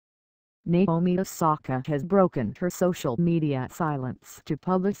Naomi Osaka has broken her social media silence to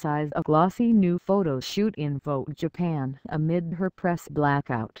publicize a glossy new photo shoot in Vogue Japan amid her press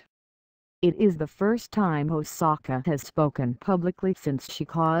blackout. It is the first time Osaka has spoken publicly since she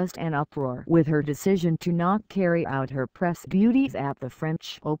caused an uproar with her decision to not carry out her press duties at the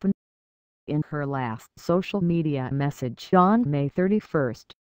French Open. In her last social media message on May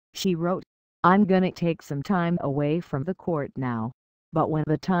 31st, she wrote, "I'm gonna take some time away from the court now. But when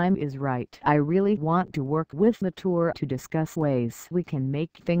the time is right, I really want to work with the tour to discuss ways we can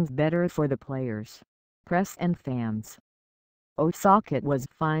make things better for the players, press and fans." Osaka was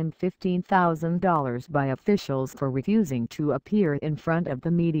fined $15,000 by officials for refusing to appear in front of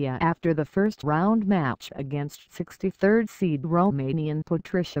the media after the first round match against 63rd seed Romanian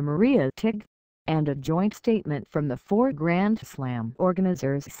Patricia Maria Tig, and a joint statement from the four Grand Slam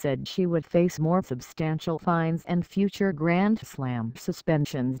organizers said she would face more substantial fines and future Grand Slam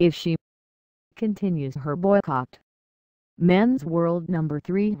suspensions if she continues her boycott. Men's world number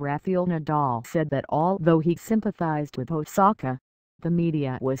 3 Rafael Nadal said that although he sympathized with Osaka, the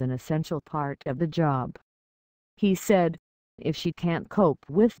media was an essential part of the job. He said, "If she can't cope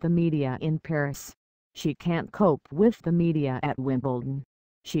with the media in Paris, she can't cope with the media at Wimbledon.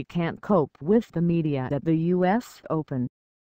 She can't cope with the media at the US Open.